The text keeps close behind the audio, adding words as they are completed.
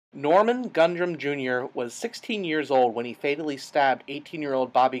Norman Gundrum Jr. was 16 years old when he fatally stabbed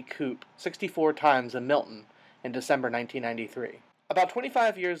 18-year-old Bobby Coop 64 times in Milton in December 1993. About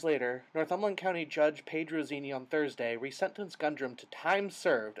 25 years later, Northumberland County Judge Pedro Zini on Thursday resentenced Gundrum to time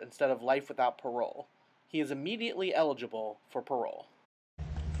served instead of life without parole. He is immediately eligible for parole.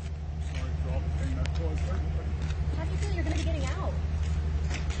 Sorry for all the pain I've caused everybody. How do you feel you're going to be getting out?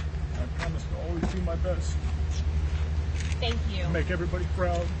 I promise to always do my best. Thank you. Make everybody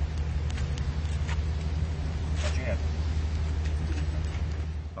proud. Jan.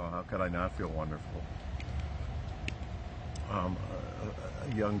 Oh, how could I not feel wonderful?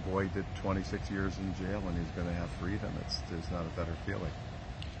 A young boy did 26 years in jail and he's going to have freedom. There's not a better feeling.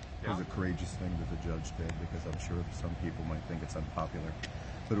 It was a courageous thing that the judge did, because I'm sure some people might think it's unpopular,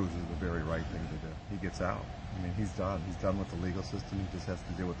 but it was the very right thing to do. He gets out. I mean, he's done. He's done with the legal system. He just has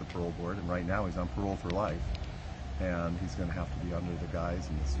to deal with the parole board, and right now he's on parole for life. And he's going to have to be under the guise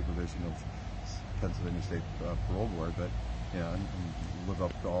and the supervision of Pennsylvania State Parole Board, but and live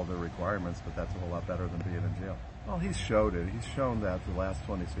up to all their requirements. But that's a whole lot better than being in jail. Well, he's showed it. He's shown that the last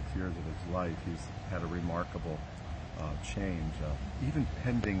 26 years of his life, he's had a remarkable change. Even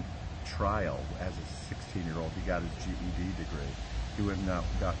pending trial as a 16-year-old, he got his GED degree. He went and now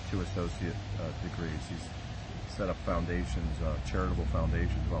got 2 associate degrees. He's set up foundations, charitable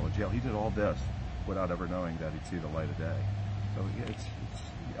foundations while in jail. He did all this without ever knowing that he'd see the light of day. So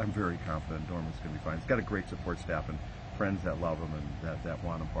I'm very confident Norman's going to be fine. He's got a great support staff and friends that love him and that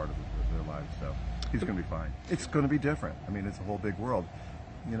want him part of their lives. So he's going to be fine. It's going to be different. I mean, it's a whole big world.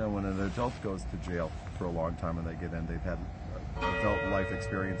 You know, when an adult goes to jail for a long time and they get in, they've had adult life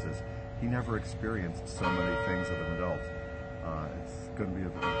experiences. He never experienced so many things of an adult. It's going to be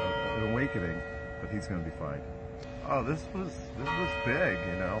an awakening, but he's going to be fine. Oh, this was big,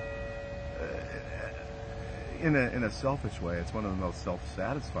 you know. In a selfish way, it's one of the most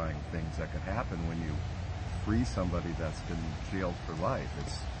self-satisfying things that could happen when you free somebody that's been jailed for life.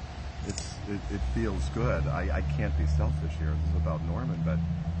 It feels good. I can't be selfish here. This is about Norman, but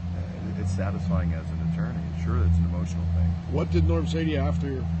it's satisfying as an attorney. Sure, it's an emotional thing. What did Norm say to you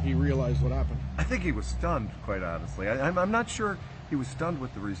after he realized what happened? I think he was stunned, quite honestly. I'm not sure he was stunned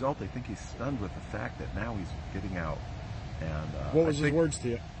with the result. I think he's stunned with the fact that now he's getting out. And what was his words to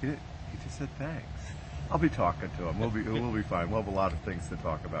you? He just said thanks. I'll be talking to him. We'll be fine. We'll have a lot of things to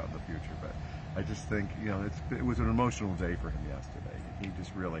talk about in the future. But I just think, you know, it was an emotional day for him yesterday. He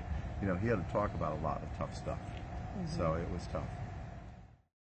just really, you know, he had to talk about a lot of tough stuff. So it was tough.